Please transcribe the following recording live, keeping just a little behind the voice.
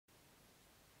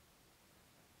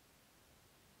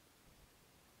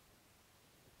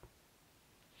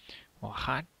Well,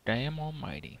 hot damn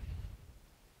almighty.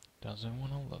 Doesn't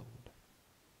want to load.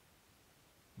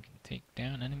 You can take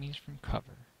down enemies from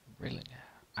cover. Really now?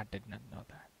 I did not know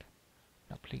that.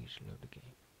 Now please load the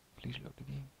game. Please load the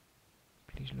game.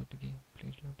 Please load the game.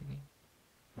 Please load the game.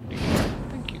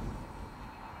 Thank you.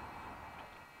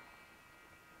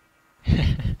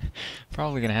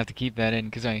 Probably gonna have to keep that in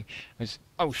because I was.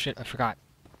 Oh shit! I forgot.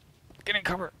 Get in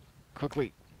cover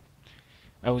quickly.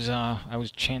 I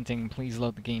was chanting, "Please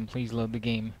load the game. Please load the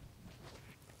game."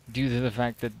 Due to the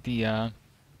fact that the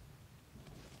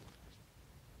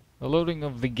loading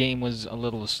of the game was a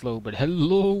little slow. But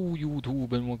hello,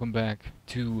 YouTube, and welcome back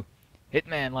to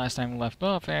Hitman. Last time we left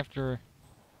off after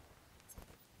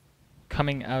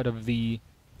coming out of the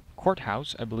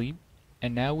courthouse, I believe,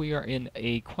 and now we are in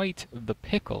a quite the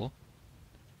pickle,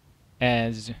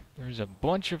 as there's a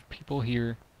bunch of people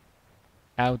here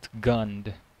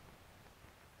outgunned.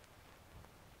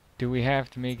 Do we have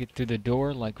to make it to the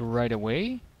door like right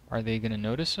away? Are they gonna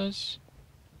notice us?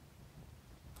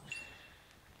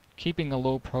 Keeping a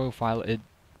low profile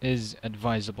is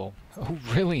advisable. Oh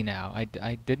really now?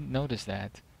 I didn't notice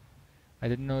that. I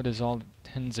didn't notice all the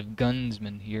tens of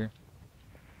gunsmen here.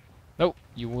 No,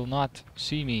 you will not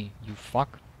see me, you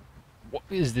fuck. What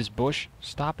is this bush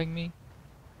stopping me?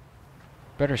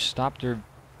 Better stop their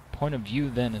point of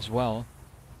view then as well.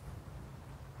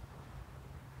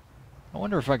 I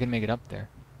wonder if I can make it up there.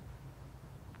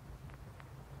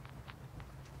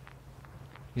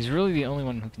 He's really the only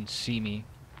one who can see me.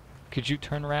 Could you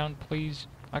turn around, please?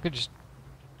 I could just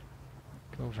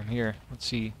go from here. Let's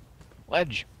see.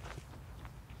 Ledge!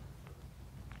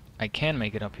 I can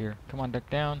make it up here. Come on, duck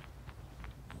down.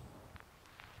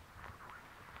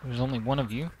 There's only one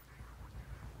of you.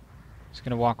 He's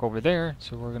gonna walk over there,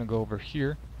 so we're gonna go over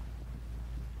here.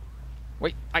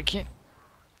 Wait, I can't.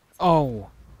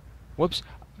 Oh! Whoops.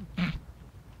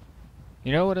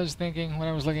 You know what I was thinking when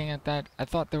I was looking at that? I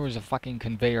thought there was a fucking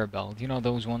conveyor belt. You know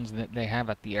those ones that they have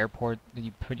at the airport that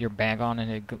you put your bag on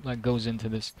and it like goes into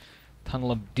this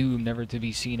tunnel of doom never to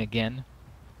be seen again?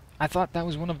 I thought that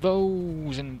was one of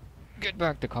those, and get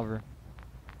back to cover.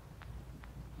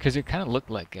 Because it kind of looked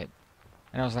like it.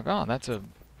 And I was like, oh, that's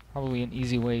probably an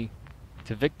easy way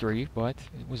to victory, but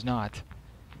it was not.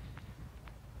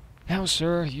 Now,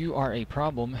 sir, you are a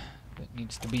problem that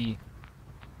needs to be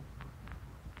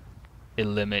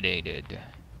eliminated.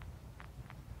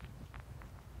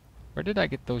 Where did I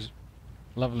get those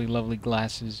lovely, lovely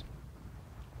glasses?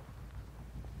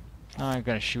 Oh, I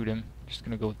gotta shoot him. Just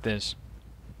gonna go with this.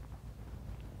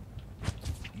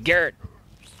 Garrett!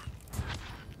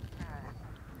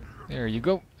 There you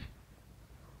go.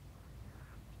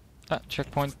 Ah,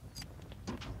 checkpoint.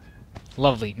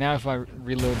 Lovely. Now if I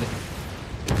reload it.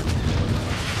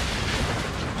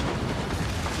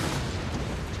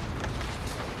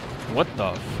 What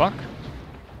the fuck?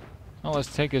 Oh,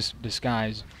 let's take his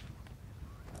disguise.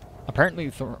 Apparently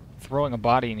throwing a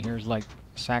body in here is like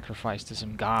sacrifice to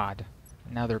some god.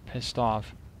 Now they're pissed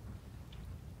off.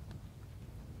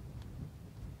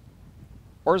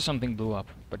 Or something blew up.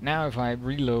 But now if I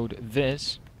reload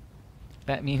this,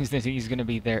 that means that he's gonna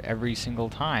be there every single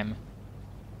time.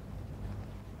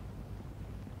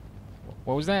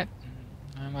 What was that?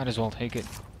 I might as well take it.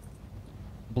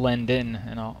 Blend in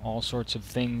and all sorts of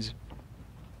things.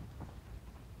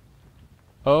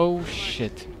 Oh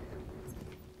shit.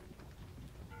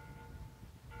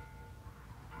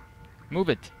 Move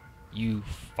it, you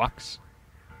fucks.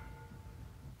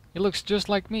 It looks just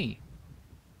like me.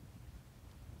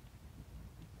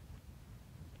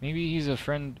 Maybe he's a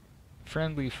friendly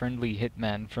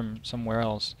hitman from somewhere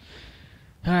else.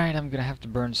 Alright, I'm gonna have to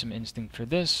burn some instinct for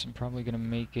this. I'm probably gonna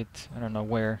make it, I don't know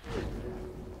where.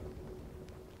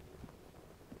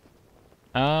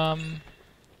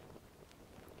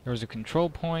 There was a control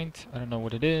point. I don't know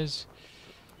what it is.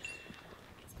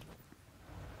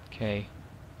 Okay.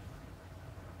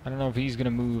 I don't know if he's gonna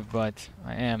move, but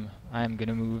I am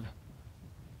gonna move.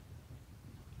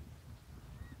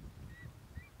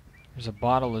 There's a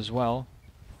bottle as well.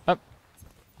 Up.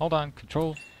 Hold on.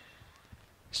 Control.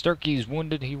 Sturkey is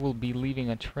wounded. He will be leaving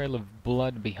a trail of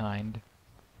blood behind.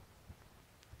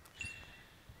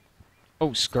 Oh,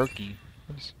 Skirky.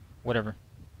 Whatever.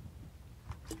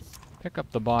 Pick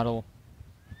up the bottle.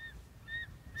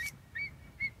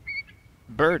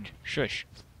 Bird. Shush.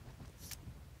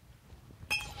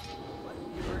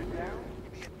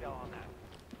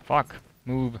 Fuck.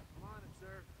 Move.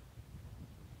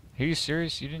 Are you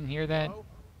serious? You didn't hear that?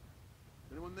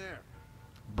 Anyone there?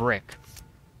 Brick.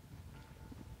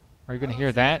 Are you gonna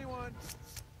hear that?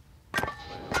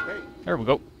 Hey. There we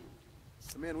go.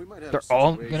 Man, we might have They're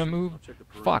all gonna move?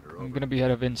 Fuck, I'm gonna be out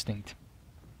of instinct.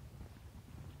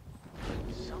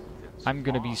 I'm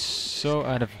gonna be so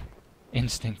out of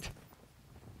instinct.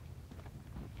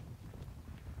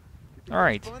 You think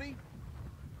Alright. that's funny?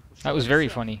 Well, That show was very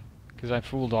yourself. funny, because I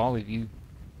fooled all of you.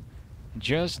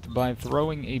 Just by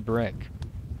throwing a brick.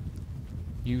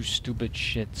 You stupid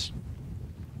shits.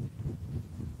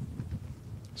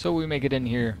 So we make it in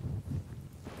here.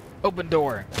 Open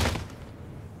door.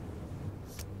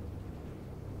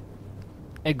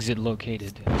 Exit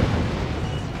located.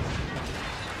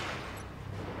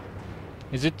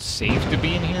 Is it safe to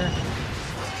be in here?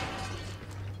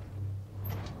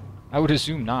 I would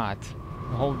assume not.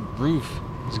 The whole roof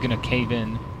is gonna cave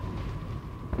in.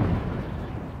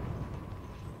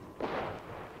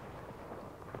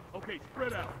 Okay,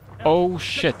 spread out. Oh Check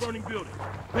shit. the burning building.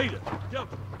 Beta,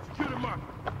 Delta, secure the marker.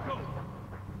 Go.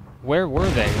 Where were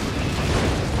they?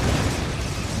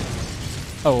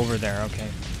 Oh, over there, okay.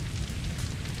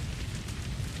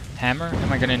 Hammer?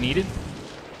 Am I gonna need it?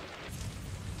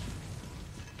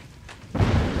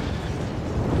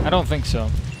 I don't think so.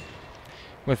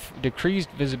 With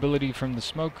decreased visibility from the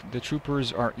smoke, the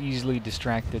troopers are easily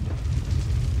distracted.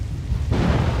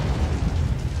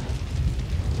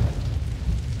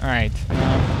 Alright.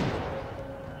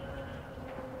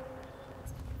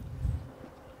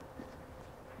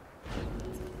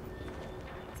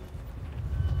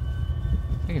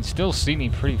 You can still see me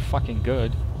pretty fucking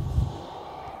good.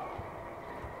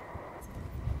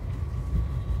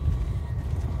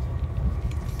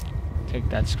 Take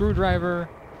that screwdriver.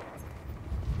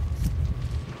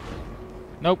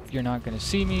 Nope, you're not gonna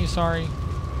see me, sorry.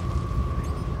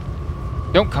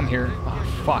 Don't come here.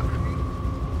 Oh, fuck.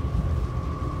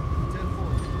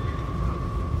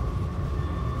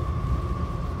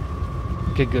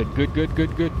 Okay, good.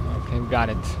 Okay, we got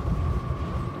it.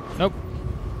 Nope.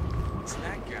 What's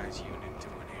that guy's unit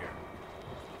doing here?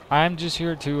 I'm just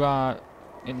here to,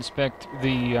 inspect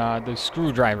the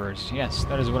screwdrivers. Yes,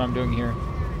 that is what I'm doing here.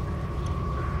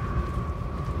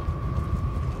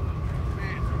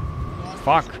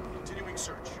 Fuck. Continuing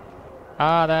search.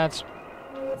 Ah, that's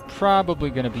probably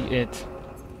gonna be it.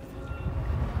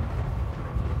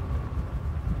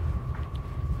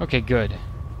 Okay, good.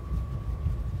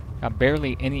 Got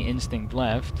barely any instinct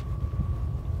left.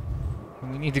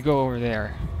 We need to go over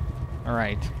there.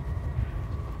 Alright.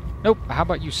 Nope, how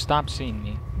about you stop seeing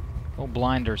me? Go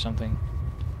blind or something.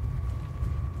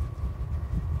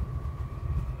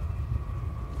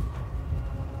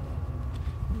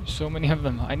 There's so many of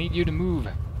them. I need you to move.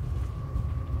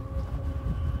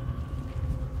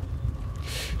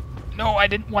 No, I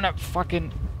didn't want to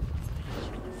fucking...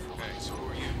 Hey, so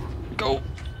who are you? Go!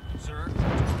 Sir?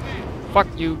 Fuck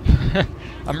you.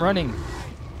 I'm running.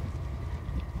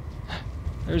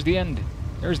 There's the end.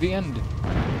 There's the end.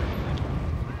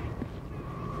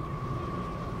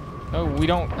 Oh, we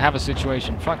don't have a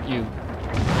situation. Fuck you.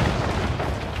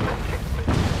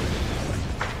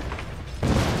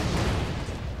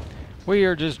 We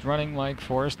are just running like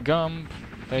Forrest Gump.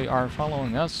 They are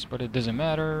following us, but it doesn't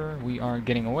matter. We are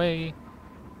getting away.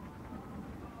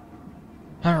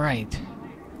 Alright.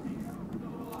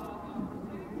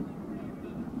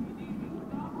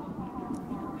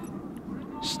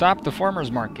 Stop the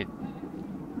farmer's market.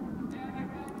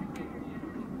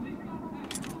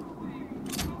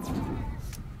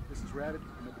 This is Rabbit.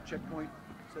 I'm at the checkpoint,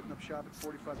 setting up shop at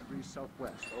 45 degrees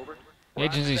southwest. Over. The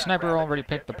agency sniper already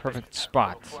picked the perfect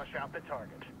spot. Flush out the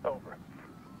target. Over.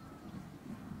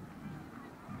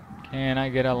 Can I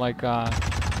get a, like,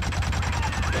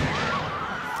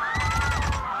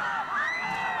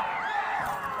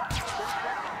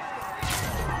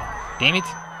 Damn it!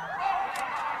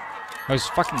 I was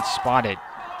fucking spotted.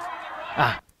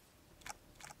 Ah!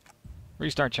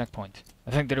 Restart checkpoint.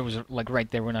 I think that it was, like, right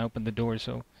there when I opened the door,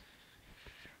 so...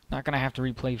 Not gonna have to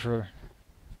replay for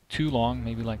too long,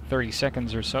 maybe like 30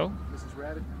 seconds or so. This is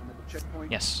Rabbit. I'm at the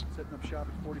checkpoint. Yes. Setting up shop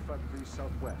at 45 degrees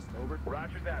southwest. Over.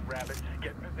 Roger that, Rabbit.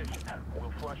 Get in position.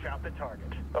 We'll flush out the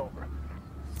target. Over.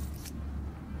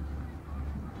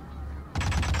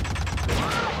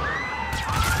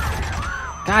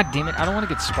 God damn it, I don't want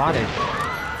to get spotted.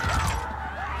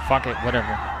 Fuck it,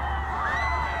 whatever.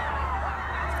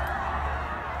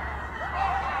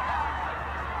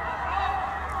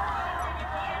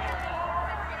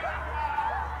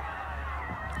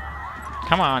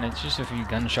 Come on, it's just a few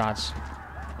gunshots.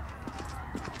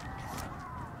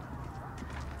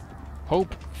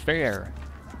 Hope Fair.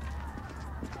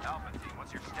 Alpha team,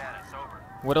 what's your status? Over.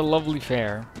 What a lovely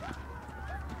fair.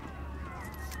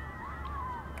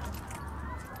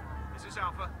 This is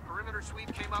Alpha. Perimeter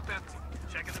sweep came up empty.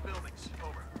 Checking the buildings.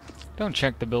 Over. Don't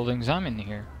check the buildings, I'm in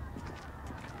here.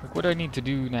 Like, what do I need to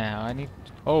do now? I need...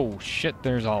 Oh, shit,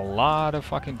 there's a lot of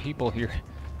fucking people here.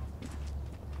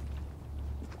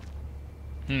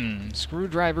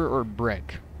 Screwdriver or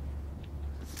brick?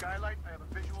 Skylight, I have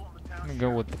a visual on the town. I'm gonna go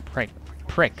with the prick.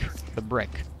 The brick.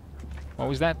 What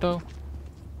was that, though?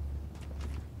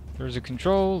 There's a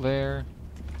control there.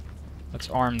 Let's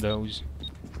arm those.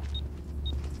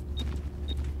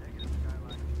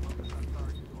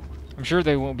 I'm sure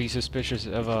they won't be suspicious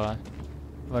of a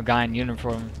guy in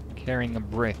uniform carrying a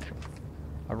brick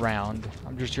around.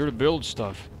 I'm just here to build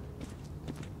stuff.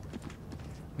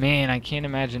 Man, I can't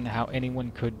imagine how anyone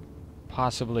could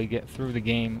possibly get through the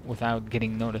game without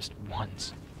getting noticed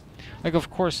once. Like,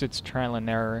 of course it's trial and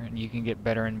error, and you can get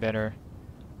better and better.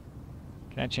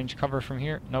 Can I change cover from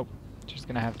here? Nope. Just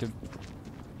gonna have to...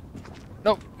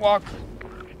 Nope, walk!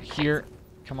 Here.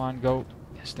 Come on, go.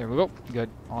 Yes, there we go.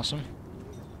 Good. Awesome.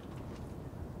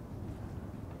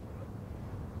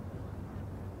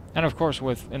 And of course,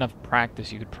 with enough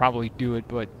practice, you could probably do it,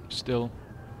 but still...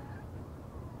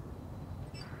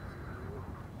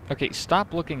 Okay,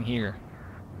 stop looking here.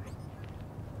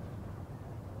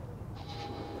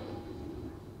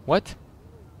 What?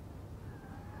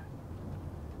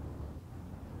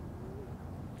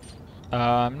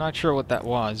 I'm not sure what that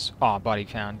was. Aw, body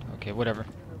found. Okay, whatever.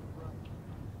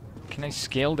 Can I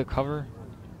scale the cover?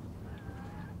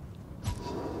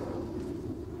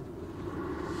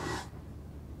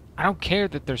 I don't care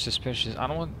that they're suspicious. I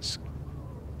don't want...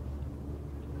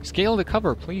 Scale the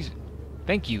cover, please.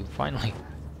 Thank you, finally.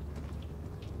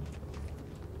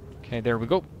 Okay, there we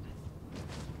go.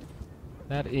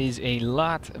 That is a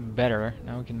lot better.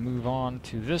 Now we can move on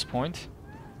to this point.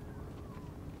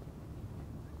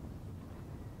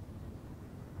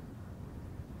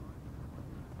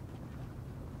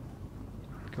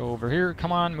 Go over here.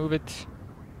 Come on, move it.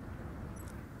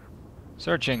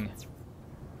 Searching.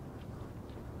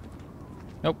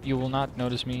 Nope, you will not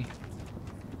notice me.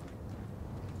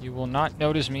 You will not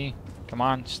notice me. Come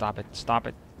on, stop it, stop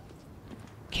it.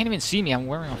 Can't even see me, I'm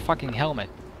wearing a fucking helmet.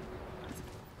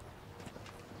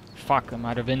 Fuck, I'm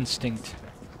out of instinct.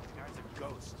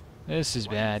 This is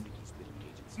bad.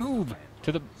 Move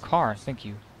to the car, thank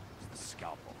you.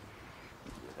 Scalpel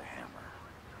with a hammer.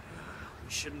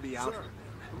 We shouldn't be out here,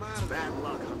 man. Bad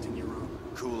luck hunting your own.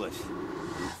 Cool it.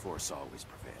 Brute force always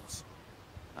prevails.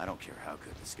 I don't care how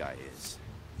good this guy is.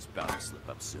 He's bound to slip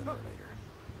up sooner or later.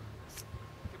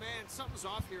 Command, something's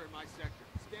off here in my sector.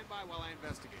 Stand by while I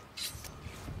investigate.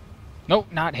 Nope,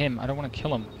 not him. I don't want to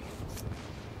kill him.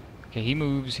 Okay, he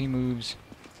moves, he moves.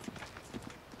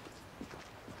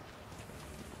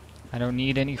 I don't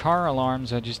need any car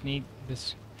alarms. I just need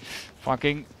this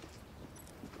fucking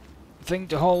thing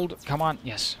to hold. Come on.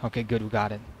 Yes. Okay, good. We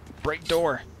got it. Break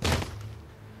door.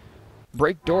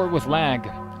 Break door with lag.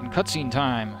 And cutscene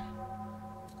time.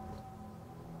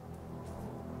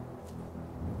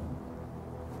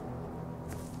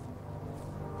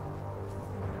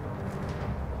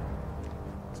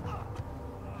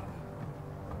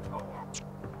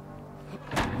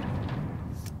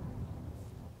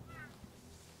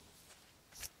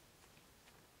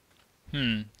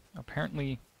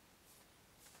 Apparently,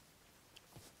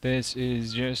 this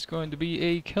is just going to be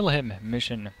a kill him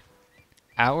mission.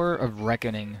 Hour of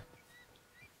Reckoning.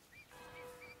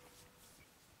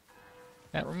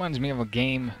 That reminds me of a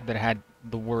game that had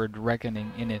the word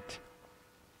reckoning in it.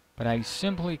 But I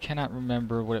simply cannot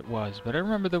remember what it was. But I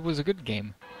remember that was a good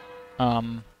game.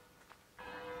 I'm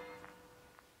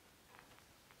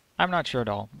not sure at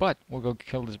all. But we'll go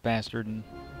kill this bastard and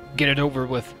get it over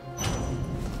with.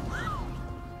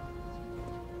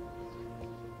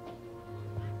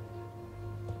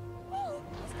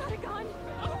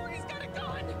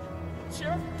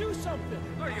 Sheriff, do something!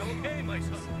 Are you okay, my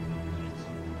son?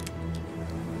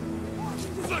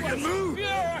 Fucking move! You're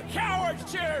a coward,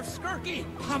 Sheriff Skirky!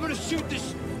 I'm gonna shoot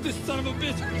this son of a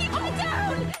bitch! Hold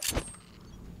down!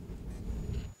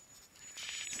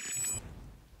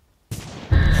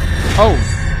 Oh!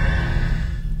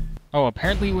 Oh,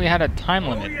 apparently we had a time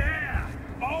limit.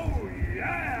 Oh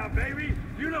yeah, baby!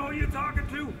 You know who you're talking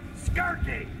to?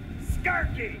 Skirky!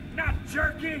 Skirky, not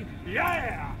jerky!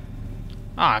 Yeah!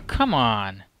 Ah, come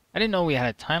on. I didn't know we had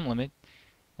a time limit.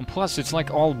 And plus, it's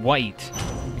like all white.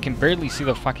 I can barely see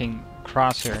the fucking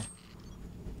crosshair.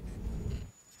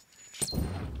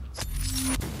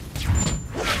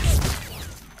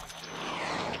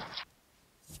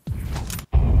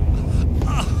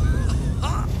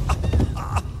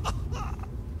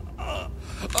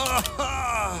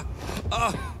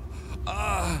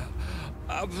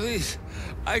 Please,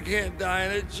 I can't die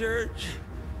in a church.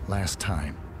 Last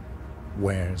time.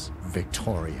 Where's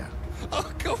Victoria? Oh,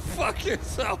 go fuck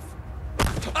yourself.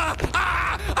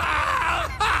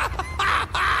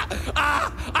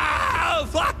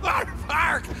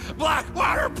 Park!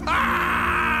 Blackwater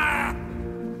Pie!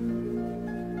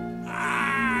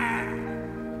 Ah!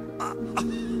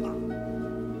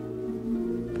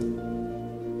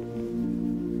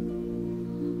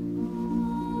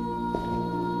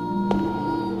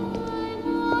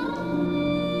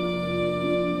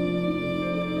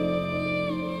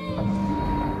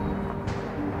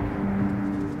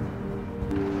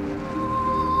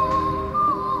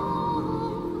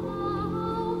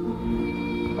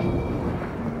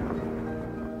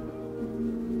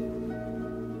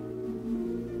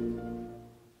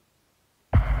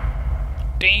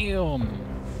 Damn!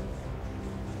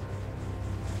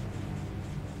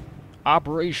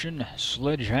 Operation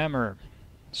Sledgehammer.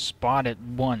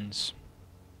 Spotted once.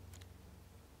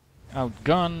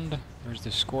 Outgunned. There's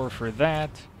the score for that.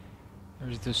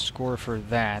 There's the score for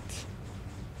that.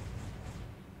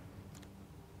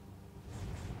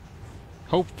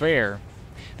 Hope Fair.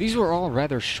 These were all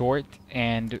rather short,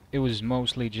 and it was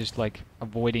mostly just like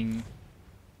avoiding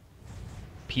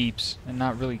peeps and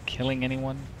not really killing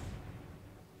anyone.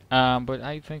 But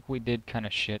I think we did kind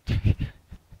of shit.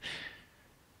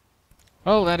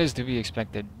 Well, that is to be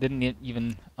expected. Didn't it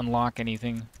even unlock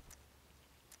anything?